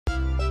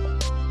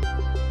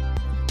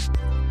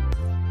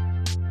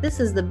This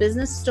is the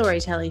Business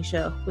Storytelling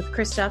Show with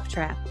Christoph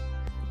Trapp.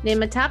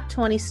 Name a top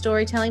 20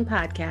 storytelling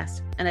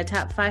podcast and a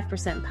top 5%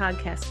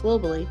 podcast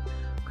globally.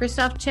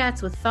 Christoph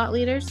chats with thought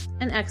leaders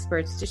and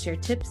experts to share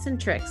tips and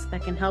tricks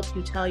that can help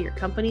you tell your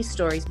company's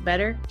stories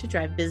better to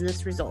drive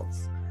business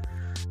results.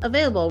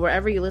 Available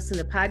wherever you listen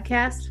to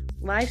podcasts,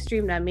 live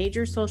streamed on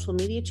major social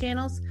media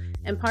channels,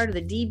 and part of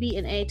the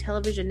DB&A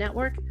television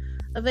network,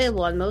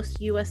 available on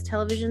most U.S.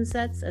 television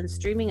sets and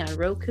streaming on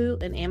Roku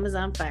and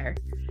Amazon Fire.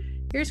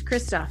 Here's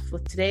Christoph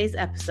with today's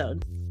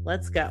episode.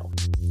 Let's go.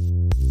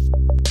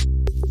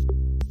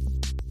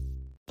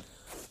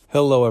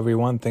 Hello,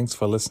 everyone. Thanks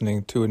for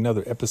listening to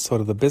another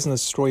episode of the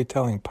Business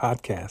Storytelling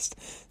Podcast.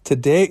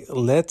 Today,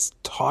 let's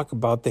talk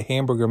about the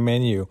hamburger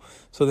menu.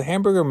 So the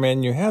hamburger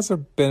menu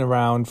hasn't been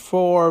around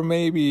for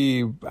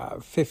maybe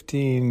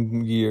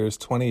 15 years,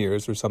 20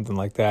 years or something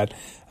like that.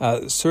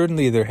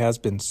 Certainly, there has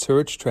been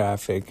search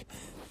traffic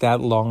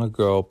that long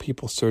ago,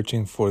 people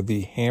searching for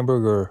the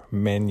hamburger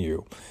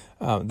menu.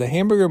 The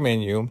hamburger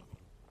menu,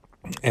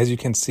 as you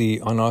can see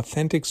on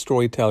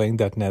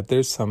authenticstorytelling.net,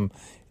 there's some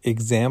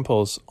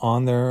examples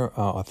on there,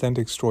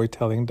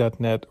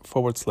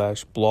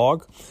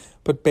 authenticstorytelling.net/blog.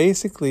 But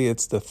basically,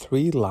 it's the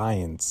three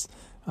lines,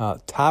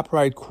 top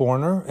right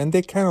corner, and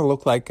they kind of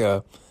look like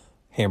a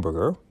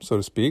hamburger, so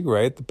to speak,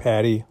 right? The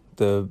patty,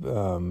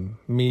 the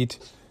meat,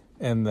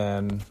 and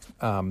then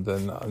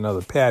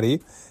another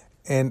patty.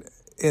 And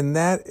in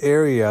that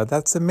area,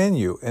 that's a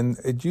menu. And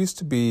it used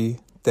to be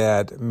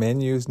that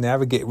menus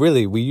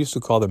we used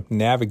to call them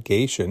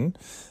navigation.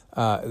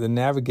 The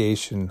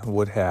navigation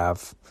would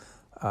have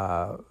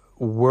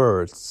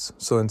words.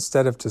 So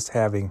instead of just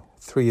having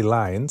three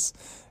lines,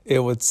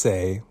 it would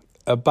say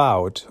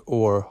about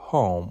or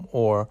home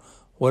or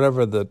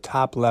whatever the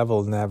top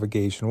level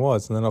navigation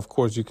was. And then, of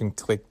course, you can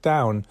click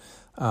down,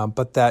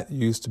 but that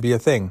used to be a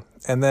thing.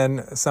 And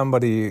then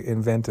somebody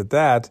invented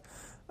that,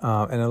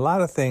 and a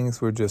lot of things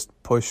were just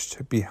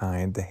pushed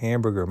behind the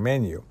hamburger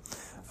menu.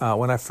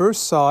 When I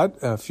first saw it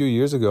a few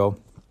years ago,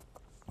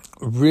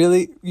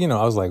 really,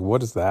 I was like,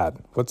 what is that?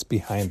 What's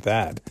behind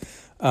that?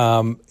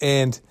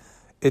 And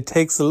it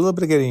takes a little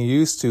bit of getting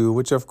used to,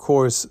 which, of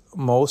course,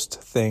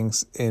 most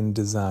things in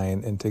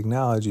design and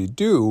technology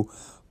do.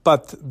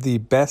 But the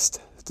best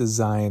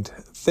designed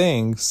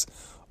things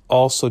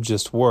also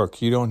just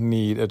work. You don't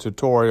need a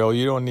tutorial.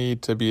 You don't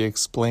need to be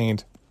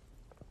explained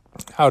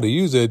how to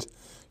use it.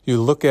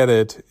 You look at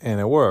it and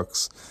it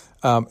works.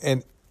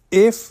 And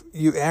if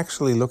you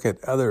actually look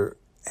at other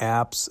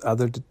apps,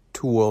 other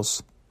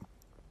tools,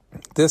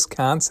 this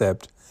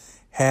concept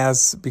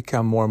has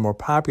become more and more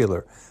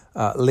popular.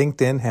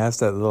 LinkedIn has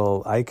that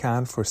little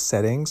icon for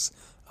settings.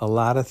 A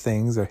lot of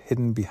things are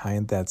hidden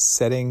behind that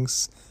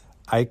settings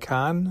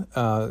icon.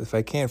 If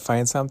I can't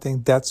find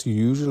something, that's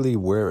usually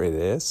where it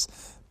is,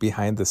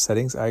 behind the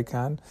settings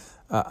icon.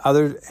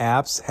 Other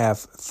apps have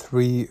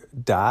three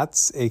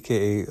dots,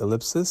 aka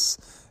ellipsis,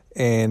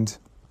 and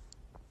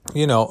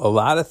a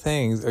lot of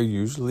things are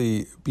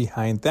usually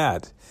behind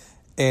that.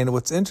 And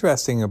what's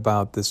interesting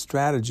about this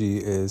strategy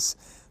is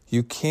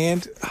you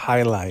can't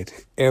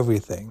highlight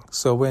everything.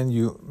 So when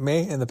you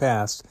in the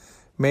past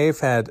may have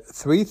had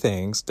three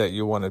things that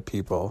you wanted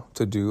people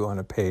to do on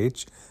a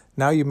page,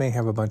 now you may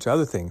have a bunch of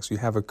other things. You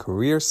have a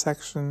career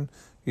section,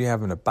 you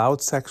have an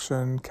about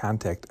section,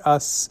 contact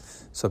us,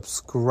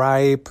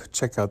 subscribe,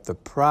 check out the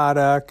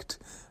product,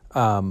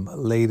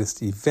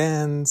 latest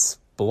events,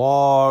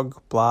 blog,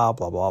 blah,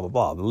 blah, blah, blah,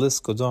 blah. The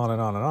list goes on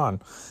and on and on.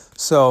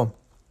 So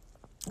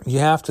you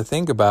have to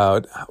think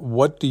about,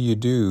 what do you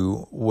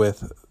do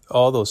with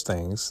all those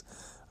things?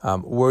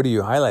 Where do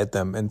you highlight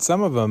them? And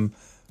some of them,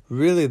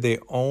 really, they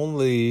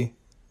only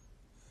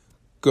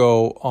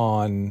go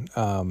on,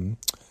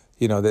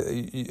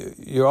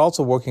 you're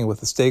also working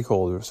with the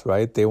stakeholders,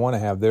 right? They want to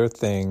have their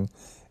thing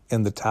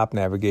in the top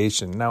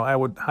navigation. Now, I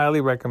would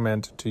highly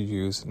recommend to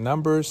use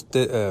numbers,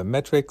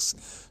 metrics,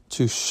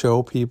 to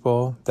show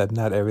people that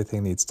not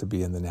everything needs to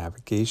be in the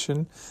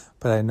navigation.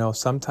 But I know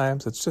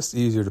sometimes it's just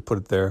easier to put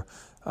it there.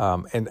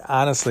 And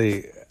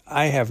honestly,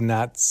 I have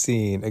not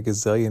seen a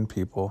gazillion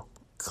people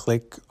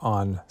click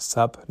on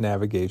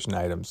sub-navigation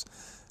items.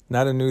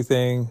 Not a new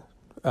thing,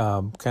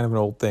 kind of an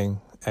old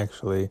thing,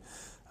 actually.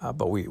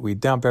 But we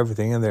dump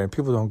everything in there, and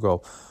people don't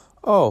go,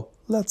 oh,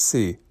 let's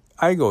see.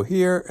 I go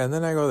here, and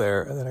then I go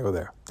there, and then I go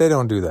there. They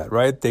don't do that,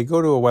 right? They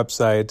go to a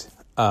website.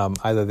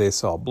 Either they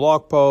saw a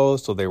blog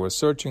post or they were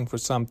searching for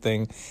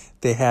something.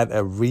 They had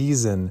a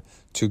reason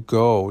to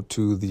go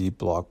to the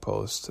blog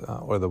post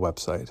or the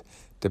website,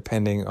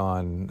 depending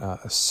on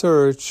a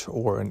search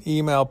or an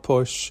email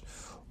push,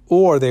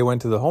 or they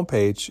went to the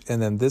homepage,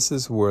 and then this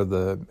is where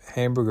the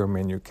hamburger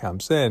menu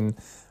comes in.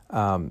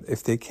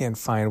 If they can't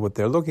find what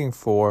they're looking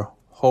for,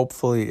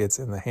 hopefully it's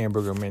in the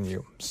hamburger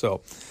menu.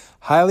 So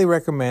highly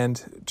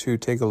recommend to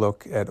take a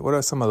look at what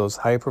are some of those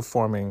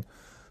high-performing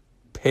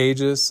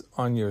pages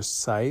on your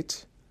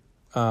site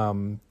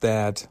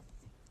that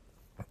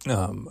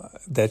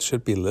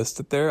should be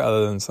listed there,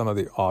 other than some of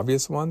the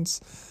obvious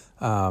ones.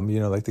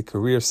 Like the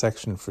career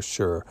section for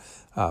sure,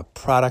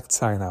 product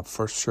sign up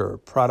for sure,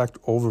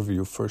 product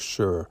overview for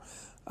sure,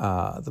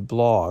 the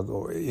blog,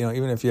 or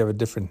even if you have a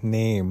different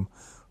name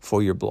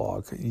for your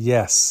blog.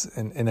 Yes,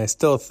 and I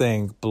still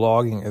think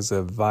blogging is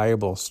a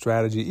viable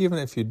strategy, even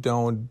if you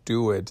don't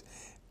do it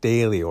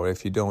daily or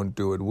if you don't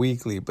do it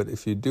weekly. But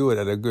if you do it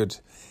at a good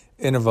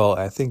interval,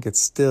 I think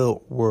it's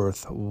still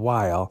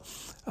worthwhile.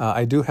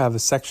 I do have a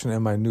section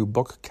in my new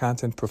book,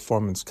 Content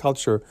Performance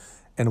Culture,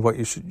 and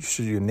what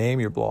should you name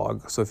your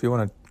blog. So if you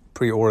want to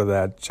pre-order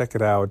that, check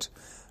it out.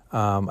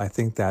 I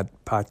think that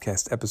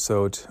podcast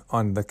episode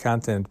on the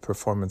Content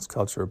Performance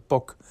Culture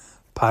book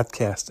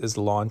podcast is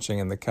launching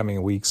in the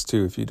coming weeks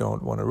too, if you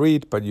don't want to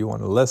read, but you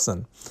want to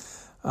listen.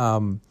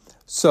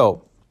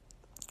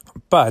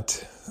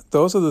 But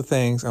those are the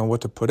things on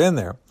what to put in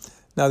there.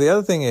 Now, the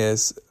other thing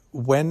is,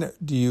 when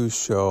do you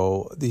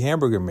show the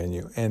hamburger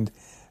menu? And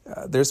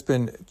there's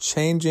been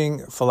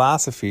changing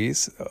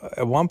philosophies.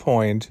 At one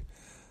point,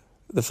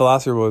 the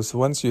philosophy was,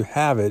 once you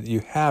have it,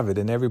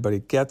 and everybody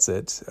gets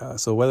it.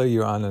 So whether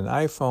you're on an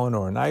iPhone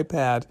or an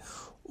iPad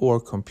or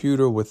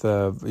computer with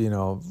a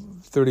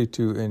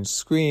 32-inch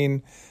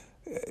screen,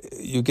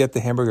 you get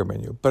the hamburger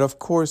menu. But of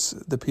course,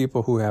 the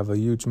people who have a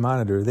huge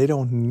monitor, they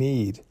don't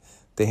need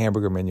the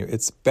hamburger menu.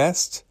 It's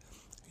best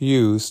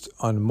used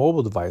on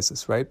mobile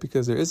devices, right?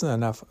 Because there isn't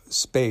enough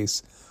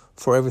space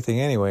for everything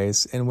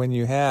anyways. And when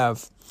you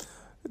have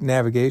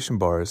navigation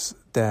bars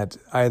that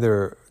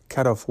either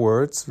cut off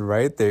words,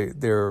 right?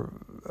 They're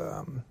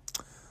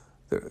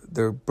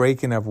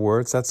breaking up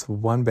words. That's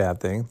one bad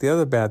thing. The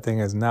other bad thing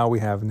is now we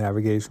have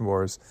navigation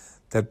bars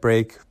that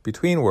break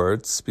between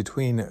words,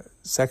 between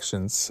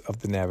sections of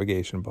the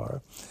navigation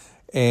bar.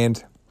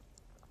 And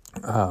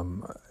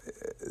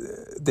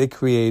they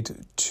create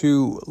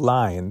two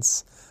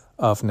lines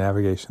of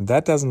navigation.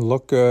 That doesn't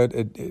look good.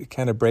 It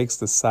kind of breaks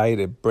the site.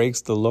 It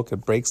breaks the look.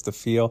 It breaks the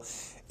feel.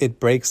 It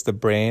breaks the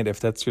brand, if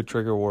that's your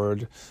trigger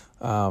word.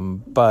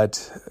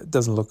 But it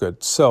doesn't look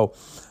good. So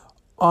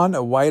on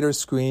a wider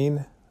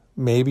screen,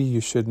 maybe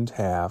you shouldn't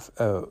have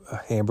a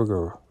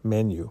hamburger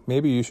menu.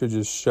 Maybe you should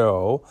just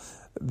show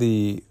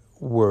the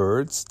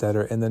words that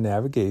are in the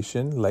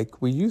navigation like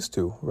we used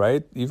to,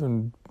 right?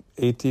 Even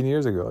 18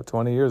 years ago,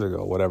 20 years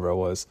ago, whatever it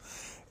was.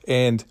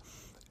 And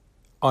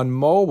on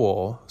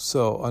mobile,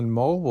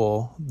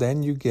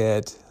 then you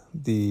get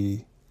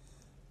the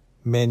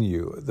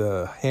menu,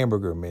 the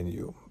hamburger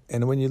menu.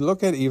 And when you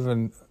look at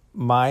even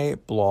my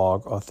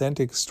blog,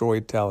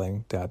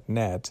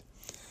 authenticstorytelling.net,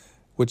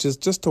 which is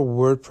just a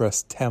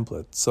WordPress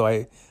template. So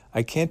I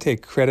can't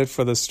take credit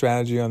for the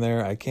strategy on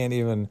there. I can't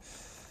even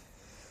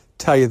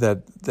tell you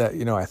that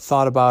I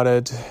thought about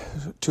it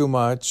too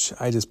much.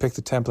 I just picked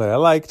a template I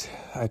liked.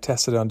 I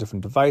tested it on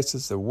different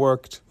devices. It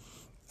worked.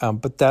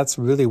 But that's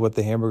really what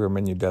the hamburger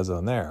menu does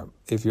on there.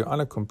 If you're on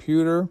a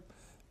computer,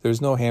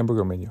 there's no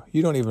hamburger menu.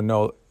 You don't even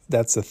know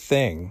that's a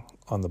thing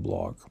on the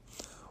blog.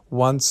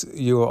 Once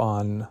you're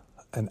on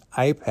an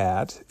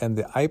iPad and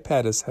the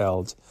iPad is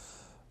held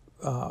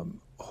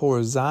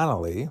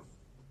horizontally,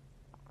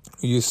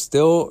 you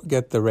still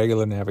get the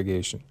regular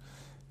navigation.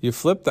 You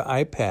flip the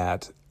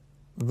iPad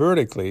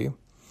vertically,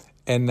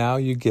 and now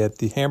you get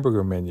the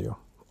hamburger menu.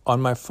 On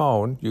my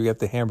phone, you get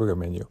the hamburger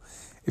menu.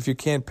 If you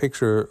can't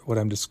picture what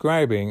I'm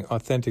describing,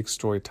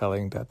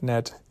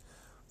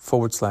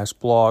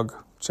 authenticstorytelling.net/blog,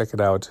 check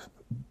it out.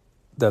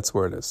 That's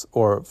where it is.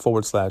 Or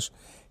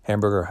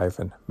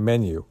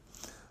 /hamburger-menu.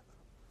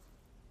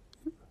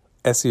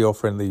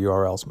 SEO-friendly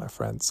URLs, my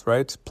friends,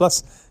 right?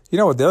 Plus,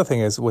 what the other thing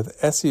is, with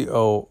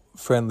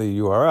SEO-friendly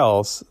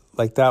URLs,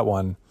 like that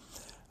one,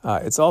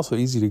 it's also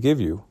easy to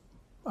give you.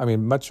 I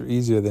mean, much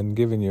easier than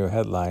giving you a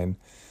headline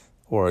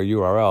or a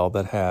URL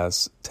that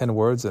has 10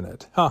 words in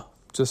it.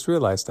 Just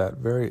realized that.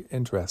 Very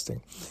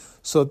interesting.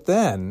 So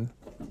then,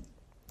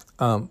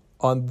 on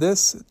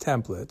this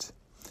template,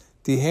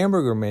 the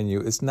hamburger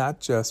menu is not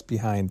just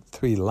behind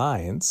 3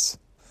 lines,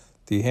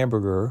 the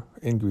hamburger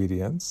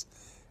ingredients.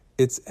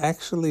 It's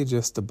actually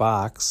just a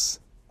box,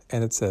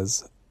 and it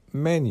says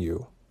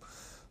menu.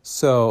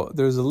 So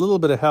there's a little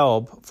bit of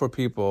help for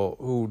people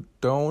who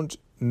don't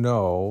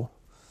know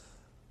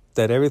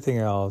that everything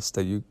else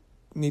that you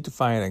need to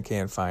find and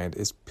can't find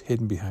is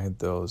hidden behind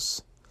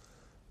those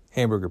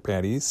hamburger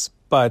patties.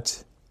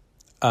 But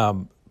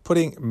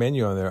putting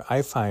menu on there,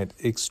 I find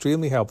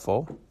extremely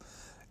helpful,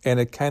 and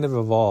it kind of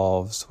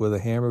evolves where the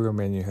hamburger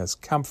menu has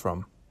come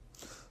from.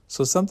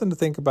 So something to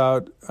think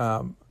about.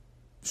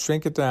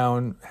 Shrink it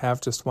down, have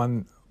just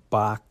one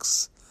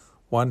box,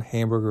 one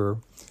hamburger,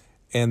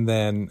 and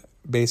then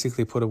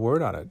basically put a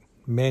word on it.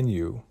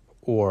 Menu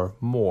or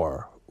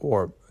more,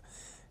 or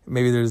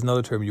maybe there's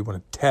another term you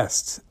want to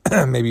test.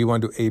 Maybe you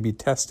want to do A/B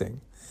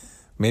testing.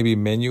 Maybe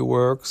menu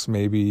works,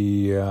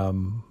 maybe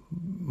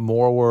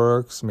more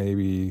works,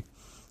 maybe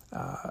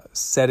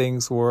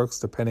settings works,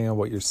 depending on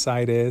what your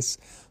site is.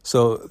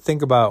 So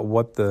think about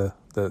what the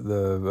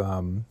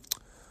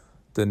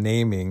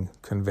naming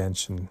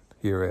convention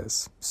here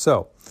is.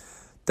 So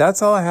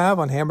that's all I have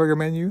on hamburger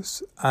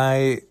menus.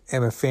 I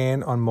am a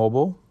fan on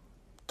mobile.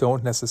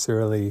 Don't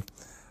necessarily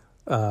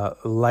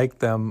like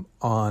them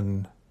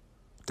on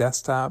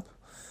desktop.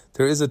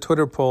 There is a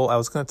Twitter poll. I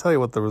was going to tell you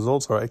what the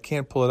results are. I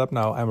can't pull it up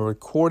now. I'm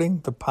recording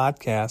the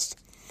podcast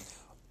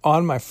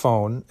on my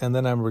phone, and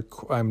then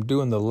I'm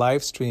doing the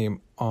live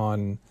stream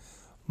on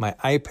my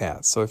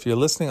iPad. So if you're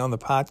listening on the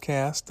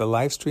podcast, the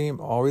live stream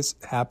always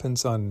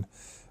happens on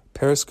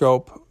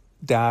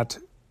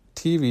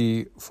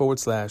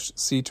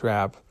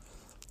periscope.tv/ctrap.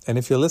 And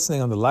if you're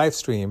listening on the live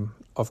stream,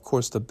 of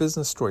course, the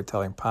Business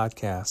Storytelling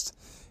Podcast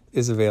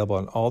is available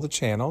on all the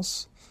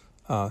channels.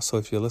 So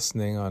if you want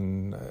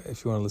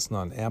to listen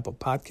on Apple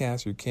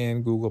Podcasts, you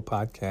can, Google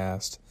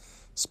Podcast,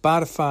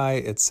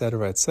 Spotify,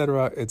 etc.,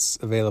 it's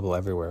available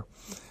everywhere.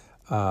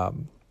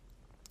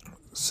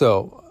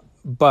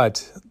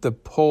 But the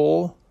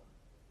poll,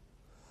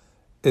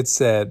 it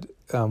said,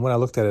 when I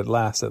looked at it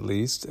last at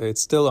least,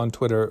 it's still on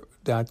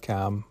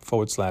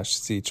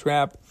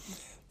twitter.com/ctrap,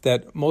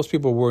 that most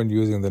people weren't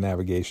using the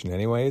navigation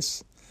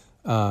anyways.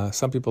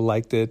 Some people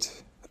liked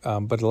it,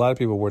 but a lot of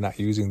people were not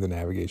using the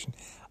navigation.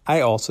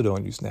 I also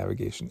don't use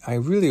navigation. I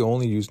really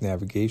only use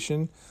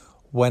navigation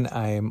when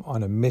I'm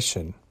on a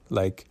mission.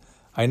 Like,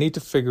 I need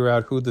to figure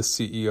out who the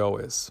CEO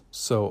is.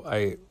 So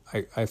I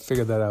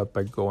figure that out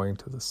by going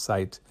to the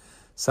site.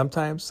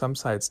 Sometimes some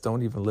sites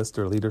don't even list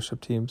their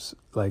leadership teams.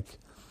 Like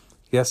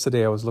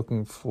yesterday, I was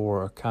looking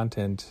for a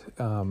content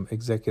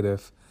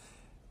executive,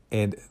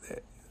 and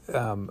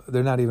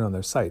they're not even on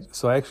their site.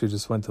 So I actually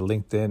just went to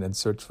LinkedIn and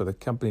searched for the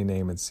company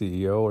name and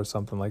CEO or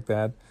something like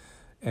that,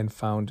 and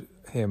found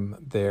him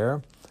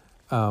there.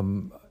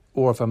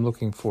 Or if I'm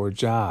looking for a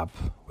job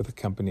with a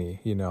company,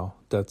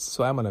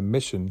 so I'm on a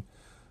mission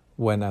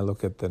when I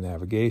look at the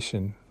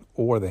navigation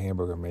or the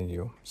hamburger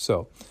menu.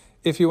 So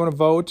if you want to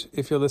vote,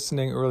 if you're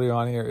listening early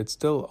on here, it's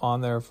still on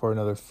there for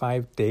another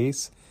 5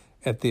 days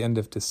at the end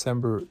of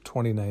December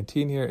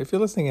 2019 here. If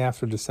you're listening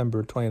after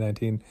December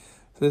 2019,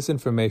 this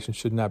information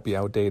should not be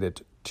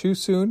outdated too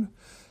soon.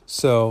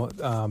 So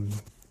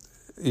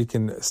you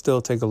can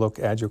still take a look,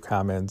 add your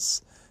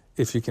comments.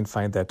 If you can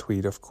find that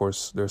tweet, of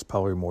course, there's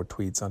probably more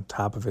tweets on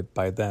top of it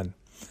by then.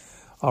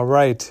 All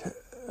right.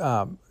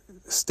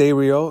 Stay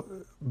real.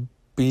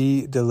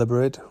 Be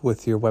deliberate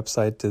with your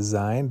website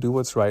design. Do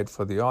what's right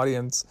for the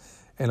audience.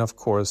 And of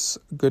course,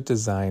 good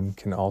design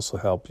can also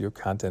help your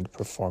content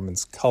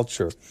performance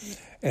culture.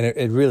 And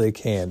it really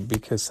can,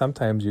 because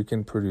sometimes you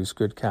can produce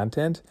good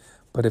content,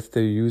 but if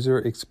the user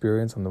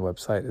experience on the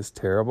website is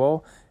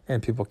terrible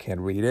and people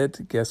can't read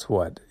it, guess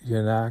what?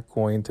 You're not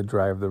going to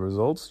drive the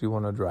results you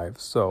want to drive.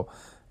 So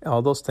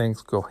all those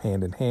things go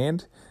hand in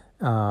hand.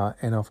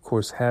 And of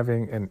course,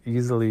 having an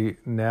easily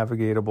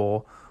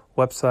navigatable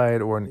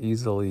website or an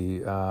easy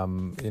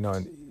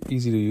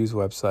to use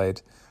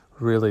website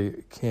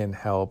really can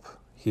help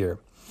here.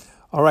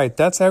 All right,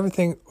 that's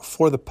everything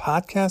for the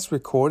podcast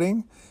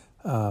recording.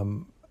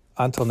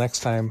 Until next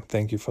time,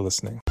 thank you for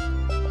listening.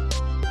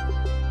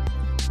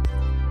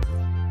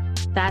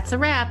 That's a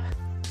wrap.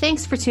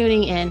 Thanks for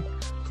tuning in.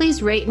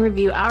 Please rate and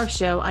review our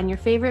show on your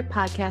favorite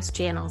podcast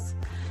channels.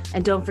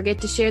 And don't forget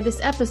to share this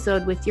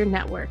episode with your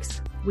networks.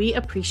 We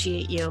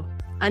appreciate you.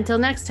 Until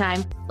next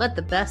time, let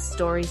the best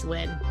stories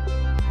win.